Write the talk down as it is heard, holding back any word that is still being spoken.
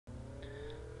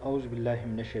أعوذ بالله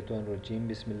من الشيطان الرجيم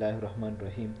بسم الله الرحمن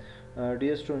الرحيم.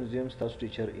 Dear students, I am staff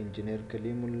teacher engineer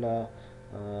Kalimullah,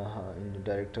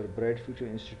 director Bright Future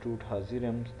Institute حاضر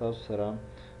تاسو سره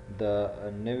د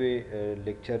نوې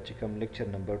لیکچر چې کوم لیکچر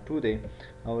نمبر 2 دی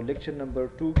او لیکچر نمبر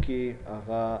 2 کې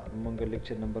هغه مونږ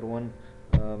لیکچر نمبر 1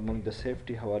 مونږ د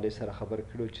سیفټي حواله سره خبر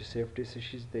کړو چې سیفټي څه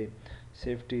شی دی،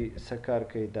 سیفټي څه کار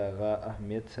کوي، د هغه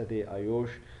اهمیت څه دی،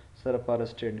 آیوش سره پاره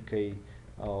سټینډ کوي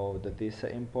او د دې څه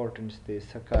امپورټنس دی،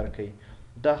 څه کار کوي.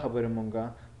 دا خبره مونږه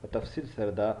په تفصیل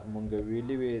سره دا مونږ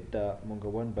ویلې وې، دا مونږ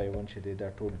 1 by 1 چې دی دا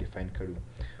ټول ډیفاین کړو.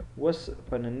 اوس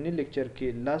په ننني لیکچر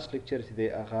کې لاست لیکچر چې دی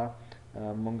هغه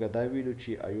مونږ دا ویلو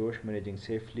چې آیوش منیجینګ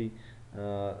سیفلی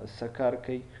څه کار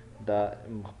کوي، دا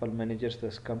خپل منیجرز ته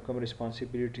کم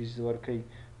ریسپانسیبلیټیز ورکوي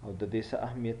او د دې څه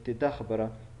اهمیت دی. دا خبره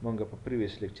مونږ په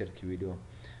پریویس لیکچر کې ویلو.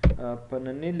 په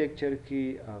ننني لیکچر کې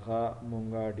هغه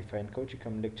مونږه ډیفاین کوو چې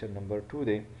کوم لیکچر نمبر 2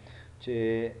 دی چې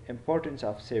امپورټنس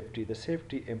اف سیفټي، د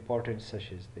سیفټي امپورټنس څه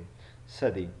شی دی، څه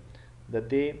دی د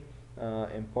دې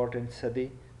امپورټنس څه دی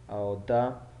او دا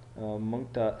مونږ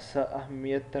ته څه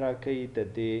اهمیت راکوي، د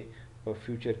دې په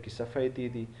فیوچر کې څه فایدې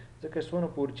دي. ځکه څونه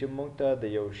پورې چې مونږ ته د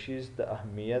یو شیز د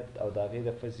اهمیت او د هغې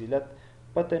د فضیلت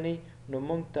پته نه نو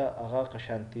مونږ ته هغه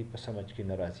قشانتي په سمجھ کې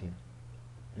نه راځي.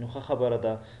 نو ښه خبره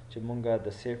ده چې مونږه د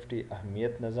سیفټي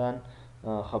اهمیت نه ځان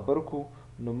خبر کو،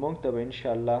 نو مونږ ته به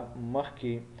انشاءالله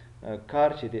مخکې کار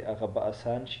چې دی هغه به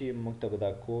اسان شي. مونږ ته به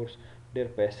دا کورس ډېر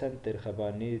په احسن طریقه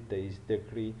باندې د زده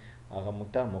کړې هغه مونږ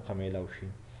ته موقع میلاو شي.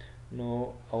 نو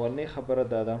اولنۍ خبره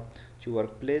دا ده چې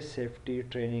ورک پلیس سیفټي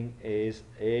ټریننګ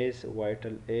از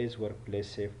وایټل از ورک پلیس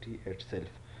سیفټي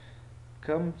اټسلف.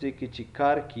 کوم ځای کې چې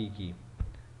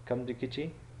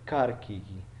کار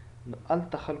کیږي نو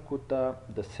هلته خلکو ته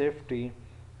د سیفټي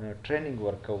ټریننګ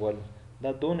ورکول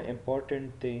دا دون امپورټنټ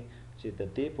دی چې د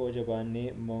دې په وجه باندې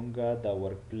مونږه دا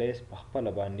ورک پلیس په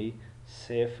خپله باندې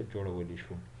سیف جوړولی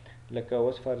شو. لکه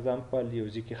اوس فار ایگزامپل یو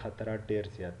ځای کې خطرات ډېر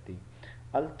زیات دي،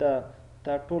 هلته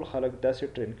تا ټول خلک داسې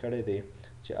ټرین کړی دی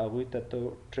چې هغوی ته تو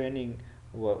ټریننګ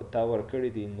دا ورکړی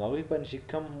دي، نو هغوی باندې چې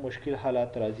کم مشکل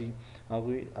حالات راځي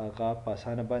هغوی هغه په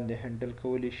اسانه باندې هینډل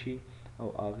کولی شي او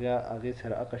هغې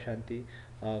سره هغه شانتي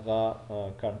هغه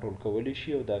کنټرول کولی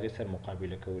شي او د هغې سره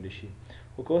مقابله کولی شي.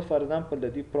 خو که اوس فار ایگزامپل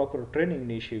د دوی پراپر ټریننګ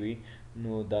نه شوي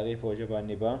نو د هغې په وجه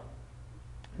باندې به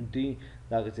دوی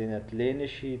د هغې ځای نه تللی نه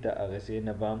شي، د هغې ځای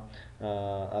نه به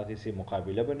هغې ځای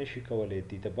مقابله به نه شي کولی،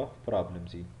 دوی ته به پرابلم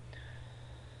ځي.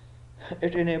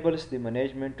 It enables the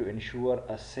management to ensure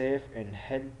a safe and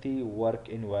healthy work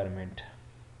environment.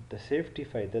 د سیفټي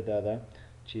فایده دا ده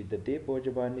چې د دې په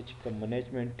وجه باندې چې کوم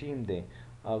منیجمنټ ټیم دی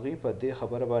هغوی په دې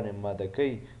خبره باندې ماده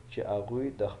کوي چې هغوی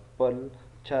د خپل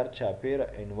چارچاپیره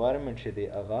انوایرمنټ چې دی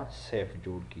هغه سیف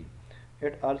جوړ کړي.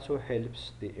 It also helps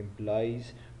the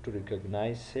employees to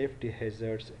recognize safety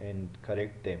hazards and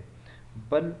correct them.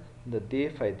 بل د دې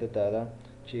فایده دا ده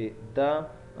چې دا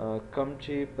کم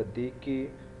چې په دې کې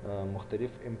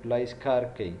مختلف امپلایز کار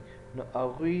کوي نو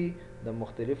هغوی د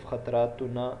مختلف خطراتو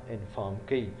نه انفارم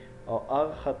کوي او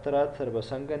هغه خطرات سره به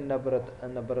څنګه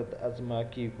نبرد ازما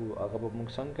کیږو، هغه به موږ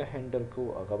څنګه هینډل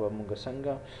کوو، هغه به موږ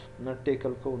څنګه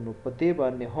ټیکل کوو. نو په دې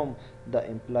باندې هم د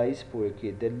امپلایز پوهه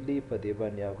کېدلی، په دې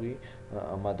باندې هغوی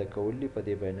آماده کولی، په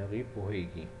دې باندې هغوی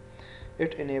پوهیږي.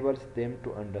 It enables them to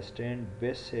understand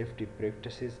best safety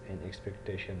practices and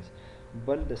expectations.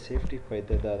 بل د سیفټي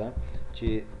فایده دا ده چې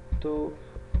تو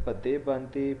په دې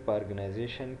باندې په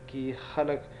ارګنایزیشن کې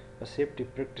خلک په سیفټي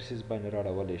پریکټیسز باندې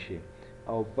راړولی شي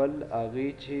او بل هغې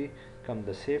چې کم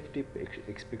د سیفټي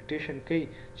ایکسپیکټیشن کوي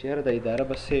چې یاره د اداره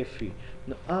به سیف وي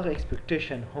نو هغه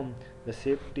ایکسپیکټیشن هم د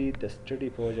سیفټي د سټډي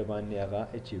په وجه باندې هغه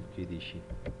اچیو کیدی شي.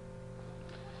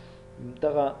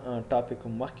 دغه ټاپک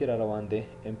هم مخکې را روان دی.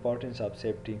 امپورټنس آف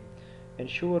سیفټي.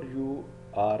 انشور یو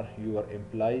آر یور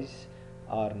امپلایز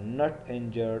are not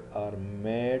injured or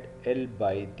made ill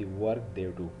by the work they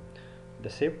do. د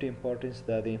سیفټي امپورټنس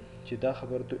دا دی چې دا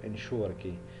خبر تو انشور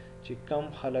کوي چې کم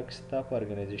خلک ستا په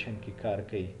ارګنایزیشن کې کار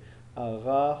کوي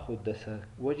هغه خو د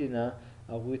وجې نه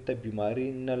هغوی ته بیماري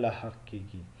نه لاحق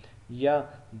کیږي یا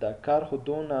دا کار خو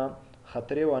دونه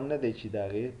خطرې وان نه دی چې د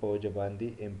هغې په وجه باندې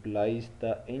امپلایز ته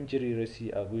انجري رسي،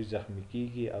 هغوی زخمي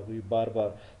کیږي، هغوی بار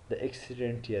د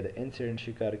اکسیډنټ یا د انسیډنټ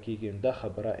شکار کیږي. دا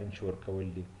خبره انشور کول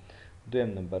دي.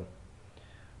 دویم نمبر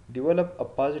develop a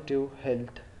positive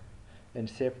health and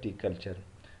safety culture.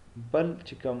 بل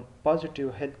چې کوم positive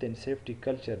health and safety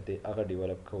culture دی هغه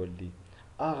ډیولپ کول دي،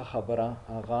 هغه خبره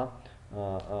هغه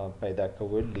پیدا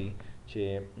کول دي چې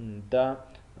دا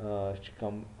چې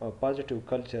کوم positive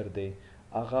culture دی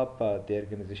هغه په د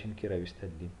ارګنایزیشن کې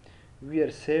راوستل دي.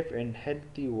 where safe and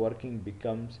healthy working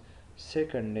becomes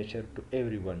second nature to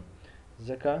everyone.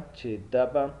 ځکه چې دا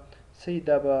به صحیح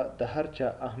دا به د هر چا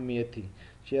اهمیت وي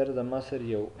چې یاره زما سره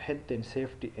یو هیلث اینډ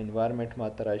سیفټي انوایرمنټ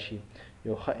ماته راشي،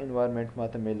 یو ښه انوایرمنټ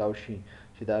ماته میلاو شي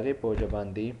چې د هغې په وجه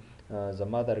باندې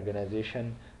زما د ارګنایزیشن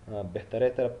بهترۍ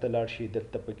طرف ته لاړ شي.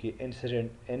 دلته پکې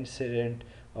انسیډنټ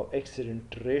او اکسیډنټ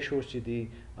ریشوز چې دي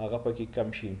هغه پکې کم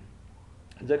شي،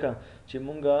 ځکه چې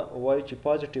مونږ وایو چې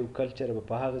پازیټیو کلچر به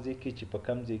په هغه ځای کې چې په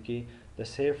کم ځای کې د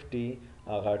سیفټي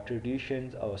هغه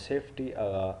ټریډیشنز او سیفټي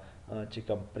هغه چې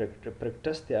کوم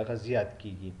پریکټس دی هغه زیات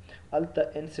کیږي، هلته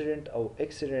انسیډنټ او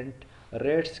اکسیډنټ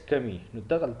ریټس کمی، نو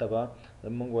دغلته به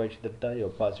مونږ وایو چې دلته یو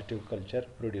پازیټیو کلچر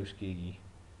پروډیوس کیږي.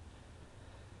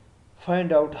 Find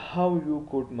out how you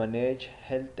could manage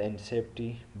health and safety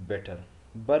better.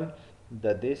 بل د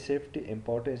دې سیفټي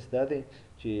امپورټنس دا دی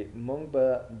چې مونږ به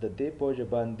د دې په وجه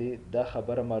باندې دا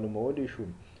خبره معلومولی شو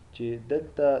چې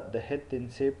دلته د هیلث اینډ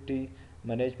سیفټي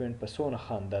منیجمنټ په څونه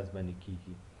ښه انداز باندې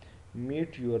کیږي.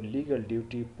 Meet your legal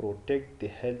duty, protect the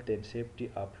health and safety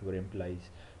of your employees.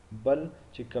 بل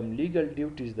چې کوم لیګل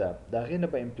ډیوټیز ده د هغې نه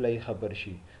به امپلای خبر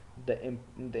شي، د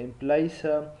امپلای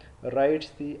څه رایټس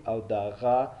دي او د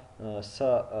هغه څه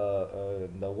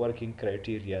د ورکینګ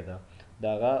کرایټیریا ده، د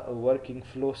هغه ورکینګ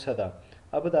فلو څه ده،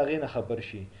 هغه به د هغې نه خبر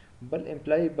شي. بل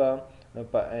امپلای به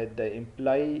د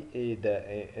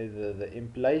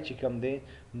امپلای چې کوم دی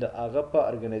د هغه په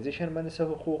ارګنایزیشن باندې څه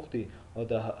حقوق دي او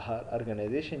د هر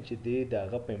ارګنایزیشن چې دی د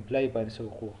هغه په امپلای باندې څه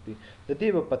حقوق دي، د دې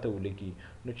به پته ولګي.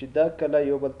 نو چې دا کله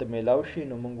یو بل ته میلاو شي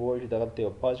نو موږ وایو چې دغلته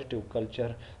یو پازیټیو کلچر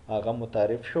هغه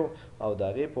متعارف شو او د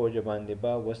هغې په وجه باندې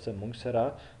به اوس موږ سره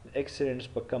اکسیډنټس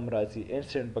به کم راځي،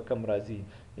 انسیډنټ به کم راځي،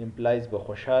 امپلایز به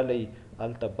خوشحاله وي،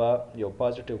 هلته به یو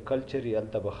پازیټیو کلچر وي،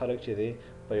 هلته به خلک چې دی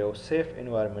په یو سیف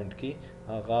انوایرمنټ کې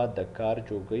هغه د کار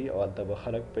جوګوي او هلته به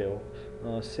خلک په یو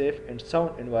سیف اینډ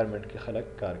ساوند انوایرمنټ کې خلک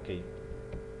کار کوي.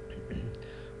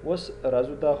 اوس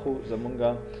راځو دا خو زمونږ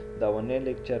د اولنی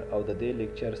لیکچر او د دې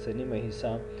لیکچر څه نیمه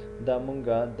حصه دا مونږ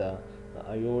د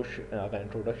ایوش هغه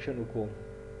انټروډکشن وکړو.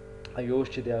 ایوش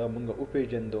چې دی هغه مونږ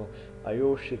وپېژندو،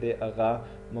 ایوش چې دی هغه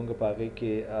مونږ په هغې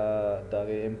کې د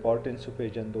هغې امپورټنس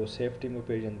وپېژندو، سیفټي مو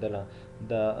وپېژندله،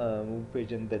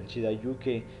 وپېژندل چې دا یو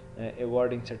کې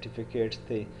ایوارډینګ سرټیفیکیټس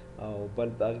دی او بل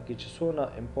په هغې کې چې څونه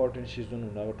امپورټنټ شیزونه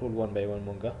هغه ټول ون بای ون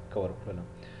مونږ کور کړله.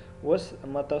 اوس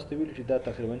ما تاسو ته ویلو چې دا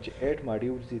تقریبا چې 8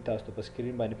 ماډیولز دي، تاسو ته په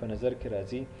سکرین باندې په نظر کې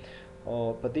راځي او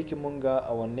په دې کې مونږ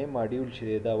اولنی ماډیول چې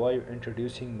دی دا وایو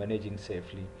انټروډیوسینګ منیجینګ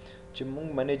سیفلی، چې مونږ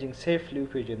منیجینګ سیفلی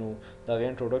وپېژنو. د هغې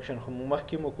انټروډکشن خو مونږ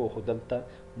مخکې مو کړو، خو دلته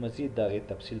مزید د هغې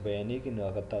تفصیل بیانېږي، نو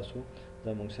هغه تاسو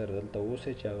زمونږ سره دلته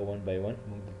اوسئ چې هغه ون بای ون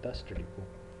مونږ دلته سټډي کړو.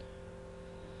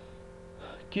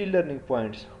 Key learning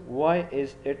points. Why is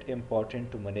it important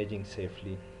to managing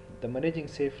safely? The managing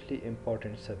safely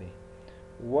important څه دی؟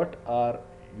 What are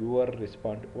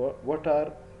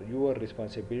your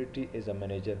responsibility as a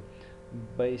manager?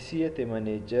 بحیثیت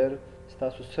منیجر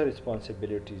ستاسو څه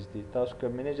ریسپانسیبلیټیز دي؟ تاسو که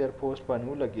منیجر پوسټ باندې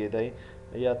ولګېدئ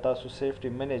یا تاسو سیفټي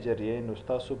منیجر یې نو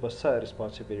ستاسو به څه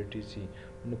ریسپانسیبلیټیز دي؟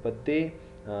 نو په دې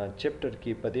چپټر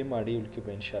کې په دې ماډیول کې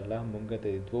به انشاءالله مونږ د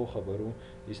دوو خبرو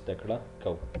زده کړه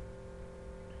کوو.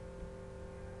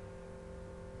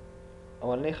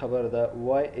 اولنی خبر ده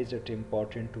why is it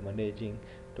important to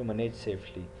manage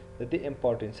safely. د دې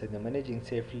امپورټنس د managing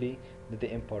safely د دې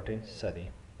امپورټنس څه دی؟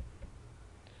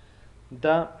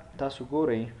 دا تاسو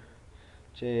ګورئ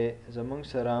چې زمونږ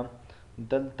سره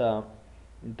دلته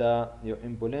دا یو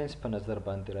امبولینس په نظر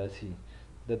باندې راځي.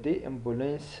 د دې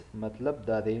امبولینس مطلب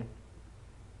دا دی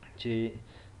چې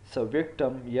څه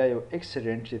ویکټم یا یو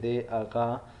اکسیډنټ چې دی هغه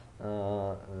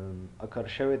اکر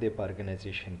شوی دی په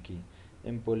ارګنایزیشن کې.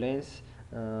 امبولینس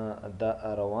دا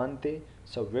روان دی،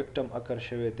 څه ویکټم اکر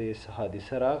شوی دی، څه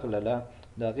حادثه راغلله،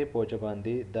 د هغې په وجه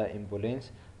باندې دا امبولینس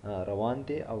روان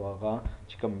دی او هغه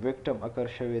چې کوم ویکټم اکر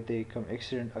شوی دی، کوم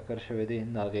اکسیډنټ اکر شوی دی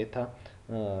نو هغې ته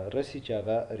رسي چې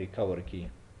هغه ریکور کړي.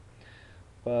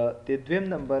 په دې دویم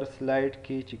نمبر سلایډ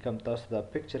کې چې کوم تاسو دا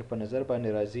پکچر په نظر باندې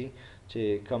راځي چې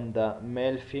کوم دا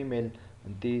میل فیمیل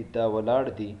دی دا ولاړ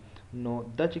دی، نو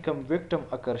دا چې کوم ویکټم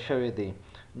اکر شوی دی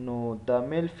نو دا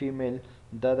میل فیمیل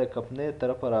دا د کمپنۍ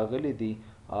طرفه راغلی دی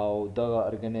او دغه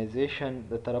ارګنایزیشن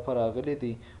د طرفه راغلی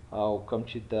دی او کوم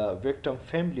چې د ویکټم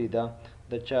فیملی ده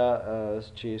د چا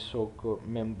چې څوک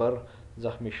ممبر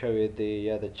زخمی شوی دی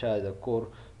یا د چا د کور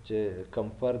چې کوم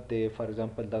فرد دی، فار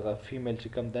ایگزامپل دغه فیمیل چې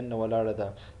کوم دننه ولاړه ده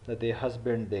د دې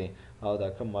هسبینډ دی او دا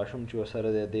کوم ماشوم چې ورسره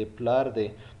دی د پلار دی،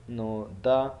 نو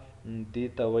دا دې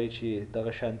ته وایي چې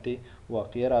دغه شانتې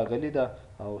واقعه راغلې ده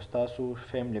او ستاسو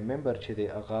فیملی ممبر چې دی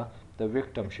هغه د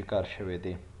ویکټم شکار شوی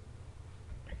دی.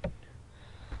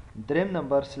 دریم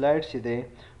نمبر سلایډ چې دی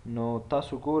نو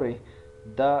تاسو ګورئ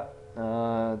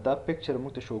دا پکچر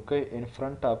موږ ته شو کوي ان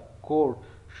فرنٹ آف کورټ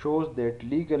shows that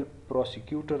legal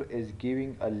prosecutor is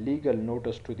giving a legal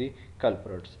notice to the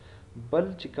culprits. بل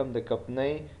چې کوم د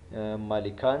کمپنۍ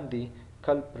مالکان دي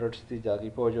culprits دي د هغې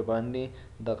په وجه باندې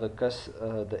دغه کس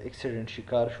د اکسیډنټ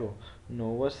شکار شو نو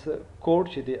اوس کوټ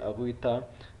چې دی هغوی ته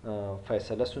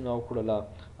فیصله سونه وکړله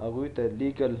هغوی ته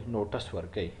لیګل نوټس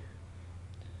ورکوي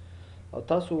او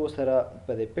تاسو سره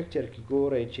په دې پکچر کې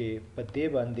ګورئ چې په دې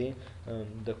باندې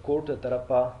د کوټ د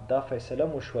طرفه دا فیصله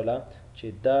مو شوله چې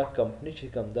دا کمپنی چې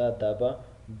کوم ده دا به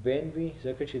بین وي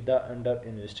ځکه چې دا انډر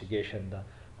انویسټیګیشن ده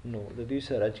نو د دوی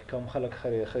سره چې کم خلک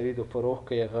خرید و فروخت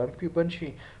کوي هغه هم پې بند شي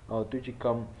او دوی چې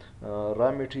کم را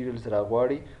میټیریلز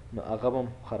راغواړي نو هغه به هم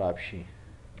خراب شي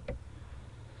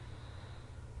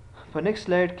په نیکسټ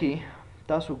سلایډ کې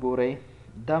تاسو ګورئ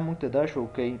دا موږ ته دا شو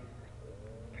کوي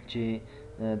چې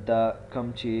دا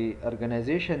کم چې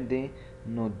ارګنایزیشن دی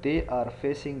نو they are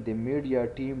facing the media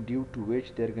team due to which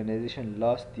the organization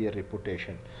lost their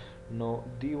reputation نو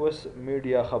دی اوس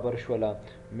میډیا خبر شوله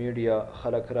میډیا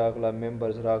خلک راغله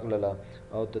ممبرز راغله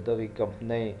او د دغې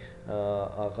کمپنۍ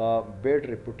هغه بیډ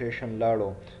ریپوټیشن لاړو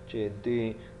چې دی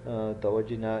د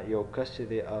وجې نه یو کس چې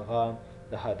دی هغه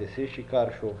د حادثې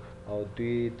شکار شو او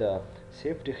دوی د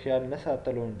سیفټي خیال نه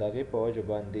ساتلو د هغې په وجه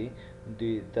باندې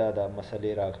دوی دا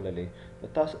مسلې راغللې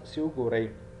نو تاسو وګورئ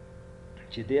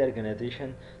چې دې ارګنایزیشن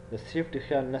د سیفټي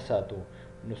خیال نه ساتو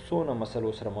نو څونه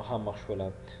مسلو سره مخامخ شوله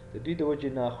د دوی د وجې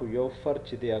نه خو یو فرد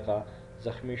چې دی هغه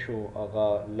زخمی شو هغه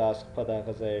لاس په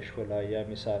دغه ځای شوله یا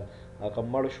مثال هغه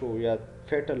مړ شو یا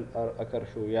فیټل اکر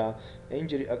شو یا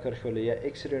انجری اکر شوله یا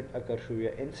اکسیډنټ اکر شو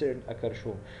یا انسیډنټ اکر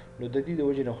شو نو د دې د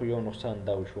وجې نه خو یو نقصان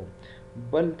دا وشو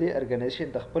بل دې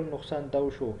ارګنایزیشن د خپل نقصان دا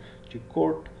وشو چې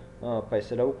کوټ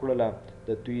فیصله وکړله د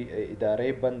دوی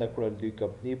ادارې بنده کړل دوی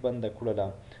کمپني بنده کړله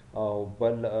او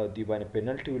بل دوی باندې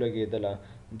پینلټي ولګېدله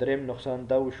دریم نقصان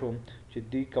دا وشو چې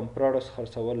دوی کم پراډکټس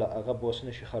خرڅوله هغه به اوس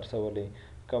نشي خرڅولی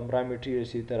کم را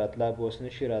میټیریلز یې ته راتله به اوس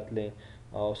نشي راتلی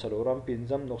او څلورم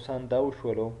پنځم نقصان دا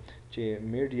وشولو چې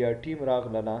میډیا ټیم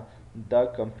راغله دا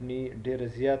کمپني ډېره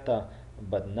زیاته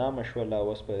بدنامه شوله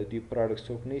اوس په دوی پراډکټ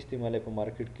څوک نه استعمالوي په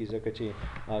مارکیټ کې ځکه چې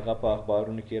هغه په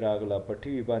اخبارونو کې راغله په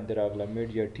ټي وي باندې راغله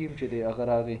میډیا ټیم چې دی هغه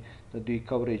راغی د دوی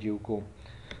کوریج یې وکړو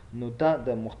نو دا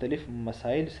د مختلف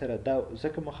مسایل سره دا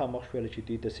ځکه مخامخ شول چې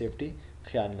دوی د سیفټي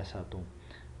خیال نه ساتو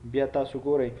بیا تاسو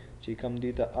ګورئ چې کوم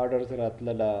دوی ته آرډرز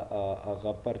راتلله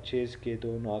هغه پرچیز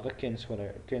کېدو نو هغه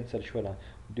کینسل شوله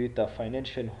دوی ته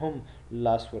فاینانشل هم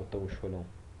لاس ورته وشولو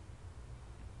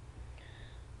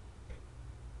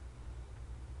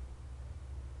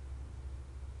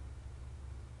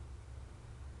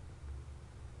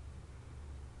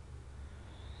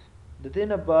د دې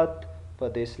نه بعد په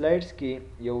دې سلایډز کې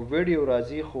یو ویډیو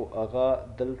راځي خو هغه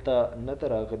دلته نه ده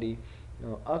راغلي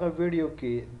هغه ویډیو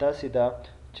کې داسې ده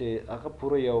چې هغه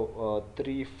پوره یو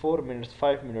 3-4 منټس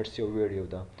 5 منټس یو ویډیو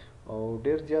ده او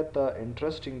ډېر زیاته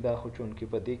انټرسټینګ ده خو چونکې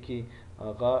په دې کې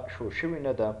هغه شو شوې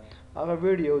نه ده هغه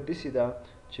ویډیو داسې ده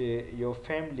چې یو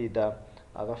فیملی ده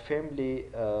هغه فیملی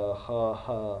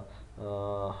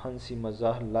هنسي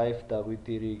مزاح لایف د هغوی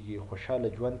تېرېږي خوشحاله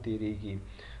ژوند تېرېږي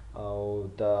او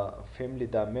د فیملی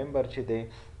دا ممبر چې دی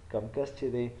کم کس چې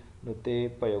دی نو دی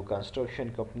په یو کنسټرکشن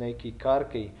کمپنۍ کې کار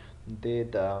کوي دی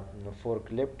د فورک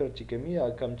لیفټر چې کوي یا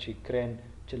کم چې کرین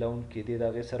چلونکی دی د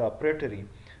هغې سره اپریټر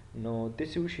نو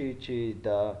داسې وشي چې د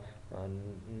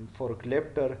فورک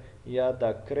لیفټر یا د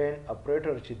کرین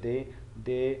اپریټر چې دی د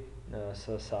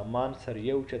سامان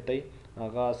سریه اوچتوي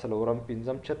هغه څلورم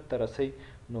پنځم چت ته رسوي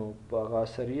نو هغه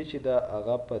سریه چې ده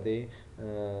هغه په دې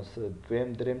دویم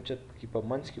دریم چت کې په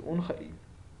منځ کې ونښلي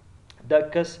دا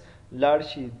کس لاړ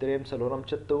شي دریم څلورم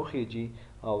چت ته وخیږي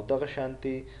او دغه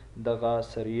شانتې دغه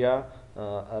سریه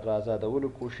رازادولو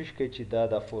کوشش کوي چې دا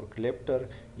د فورک لیفټر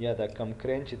یا د کم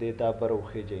کرین چې دی دا بره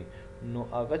وخیږي نو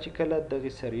هغه چې کله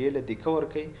دغې سریې له دیکه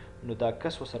ورکوي نو دا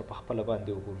کس ورسره په خپله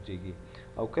باندې وغورځېږي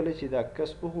او کله چې دا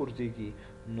کس وغورځېږي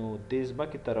نو دې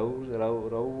ځمکې ته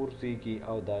راوغورځېږي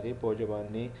او د هغې په وجه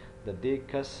باندې د دې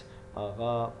کس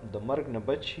هغه د مرګ نه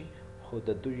بچ شي خو د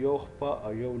دوی یو خپه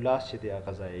او یو لاس چې دی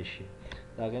هغه ضایع شي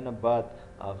د هغې نه بعد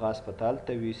هغه هسپتال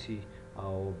ته یوسي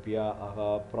او بیا هغه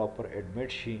پراپر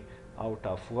اډمیټ شي آوټ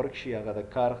آف ورک شي هغه د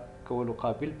کار کولو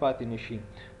قابل پاتې نشي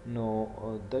نو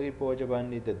دغې په وجه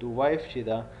باندې د دوی وایف چې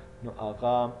ده نو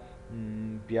هغه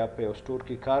بیا په یو سټور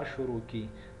کې کار شروع کړي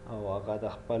او هغه د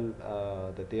خپل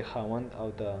د دې خاوند او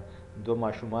د دوه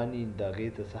ماشومان یې د هغې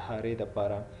د سهارې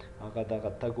دپاره هغه دغه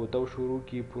تګ و دو شروع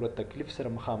کړي پوره تکلیف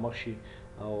سره مخامخ شي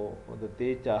او د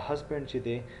دې چې هسبینډ چې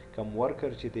دی کم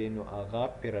ورکر چې دی نو هغه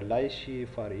پیرالایز شي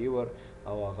فار ایور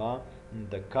او هغه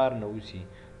د کار نه وځي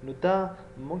نو دا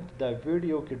موږ دا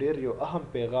ویډیو کې ډېر یو اهم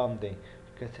پیغام دی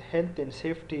که هیلث اینډ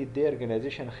سیفټي د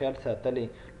ارګنایزیشن خیال ساتلی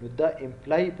نو دا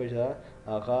امپلای په جا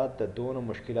هغه د دونه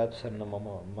مشکلاتو سره نه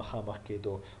مخامخ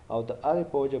کېدو او د هغې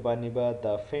په وجه باندې به د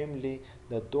فیملی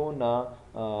د دونه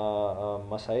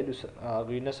مسایلو سره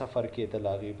هغوی نه سفر کېدل،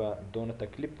 هغوی به دونه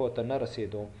تکلیف ورته نه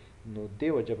رسېدو. نو دې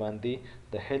وجه باندې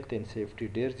د هیلث اینډ سیفټي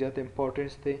ډېر زیات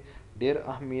امپورټنس دی، ډېر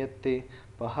اهمیت دی،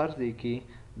 په هر ځای کې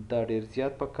دا ډېر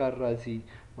زیات په کار راځي.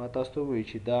 ما تاسو ته ووایي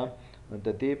چې دا د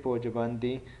دې په وجه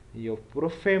باندې یو پوره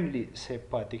فیملی سیف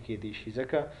پاتې کېدی شي،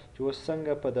 ځکه چې اوس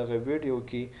څنګه په دغه ویډیو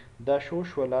کې دا شو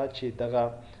شوله چې دغه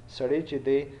سړی چې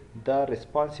دی دا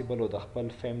ریسپانسیبل و د خپل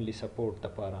فیملی سپورټ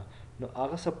دپاره، نو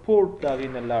هغه سپورټ د هغې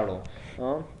نه لاړو.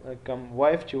 کم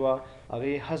وایف چې وه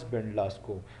هغې هسبنډ لاس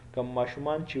کو، کم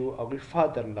ماشومان چې وو هغوی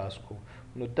فادر لاس کو.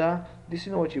 نو دا داسې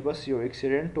نه وه چې بس یو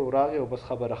اکسیډنټ و راغی او بس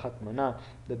خبره ختمه، نه،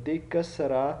 د دې کس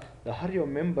سره د هر یو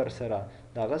ممبر سره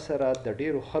د هغه سره د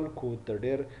ډېرو خلکو د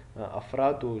ډېر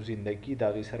افرادو زندگی د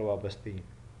هغې سره وابسته وي.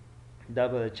 دا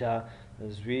به د چا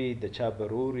زوی، د چا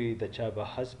به رور وي، د چا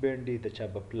به هسبنډ وي، د چا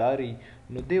به پلار وي.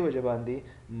 نو دې وجه باندې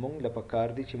موږ له پکار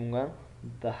دي چې موږ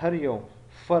د هر یو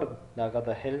فرد د هغه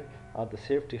د هیلث او د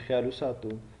سیفټي خیال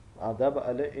وساتو. او دا به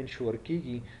هله انشور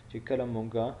کېږي چې کله موږ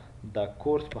دا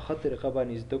کورس په ښه طریقه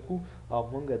باندې زده کړو او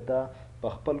موږ دا په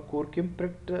خپل کور کې هم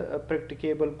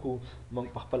پریکټیکیبل کو، موږ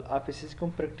په خپل آفیسز کې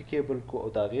هم پریکټیکیبل کو او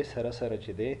د هغې سره سره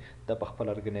چې دی دا په خپل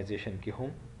ارګنایزیشن کې هم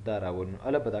دا راولو.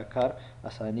 هله به دا کار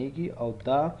اسانیږي او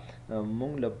دا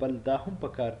موږ له بل دا هم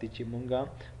پکار دي چې موږ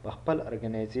په خپل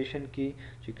ارګنایزیشن کې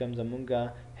چې کوم زموږ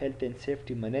هیلث اینډ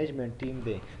سیفټي منیجمنټ ټیم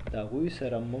دی د هغوی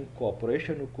سره موږ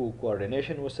کوآپریشن وکړو،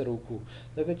 کوارډینیشن ورسره وکړو،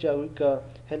 ځکه چې هغوی که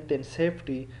هیلث اینډ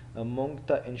سیفټي موږ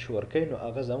ته انشور کوي نو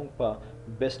هغه زموږ په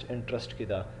بیسټ انټرسټ کې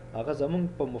ده، هغه زموږ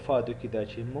په مفادو کې ده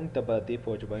چې موږ ته به دې په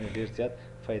وجه باندې ډېر زیات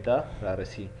فایده را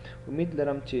رسي. امید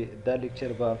لرم چې دا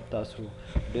لیکچر به تاسو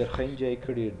ډېر ښه انجوی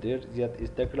کړي، ډېر زیات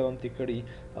زده کړه هم ترې کړي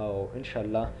او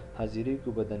انشاءالله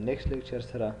حاضرېږو به د نیکسټ لیکچر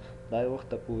سره. دا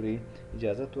وخته پورې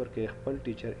اجازت ورکړئ خپل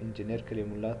ټیچر انجینر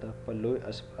کلیم الله ته په لوی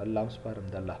الله سپارم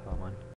د الله په امان.